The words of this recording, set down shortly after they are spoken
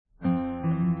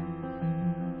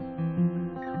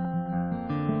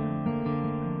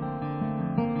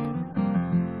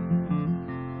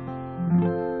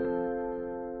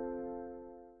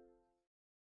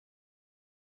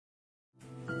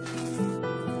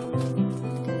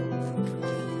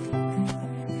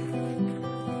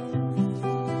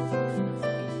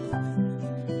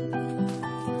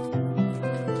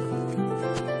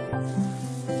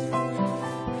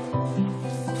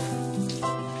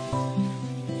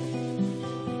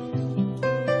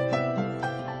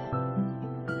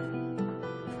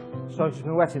So I've just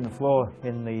been wetting the floor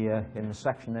in the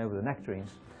section there with the nectarines,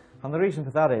 and the reason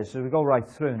for that is, as we go right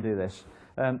through and do this,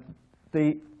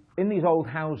 in these old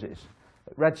houses,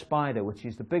 red spider, which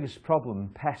is the biggest problem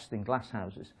pest in glass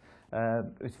houses,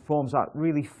 it forms that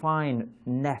really fine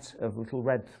net of little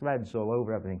red threads all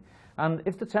over everything, and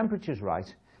if the temperature's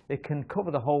right, it can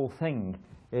cover the whole thing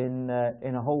in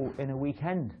a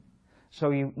weekend.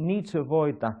 So you need to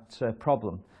avoid that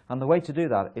problem. And the way to do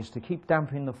that is to keep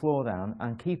damping the floor down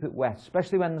and keep it wet,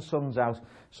 especially when the sun's out,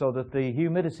 so that the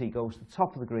humidity goes to the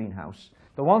top of the greenhouse.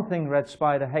 The one thing red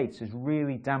spider hates is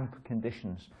really damp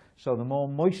conditions. So the more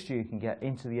moisture you can get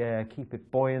into the air, keep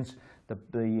it buoyant,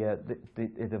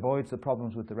 it avoids the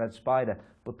problems with the red spider.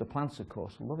 But the plants, of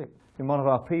course, love it. In one of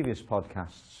our previous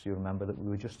podcasts, you remember that we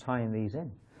were just tying these in.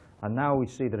 And now we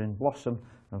see they're in blossom,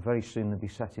 and very soon they'll be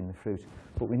setting the fruit.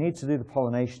 But we need to do the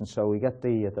pollination, so we get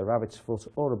the rabbit's foot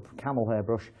or a camel hair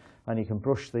brush, and you can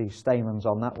brush the stamens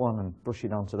on that one and brush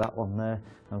it onto that one there,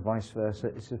 and vice versa.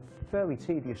 It's a fairly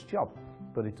tedious job,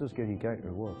 but it does give you great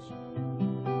rewards.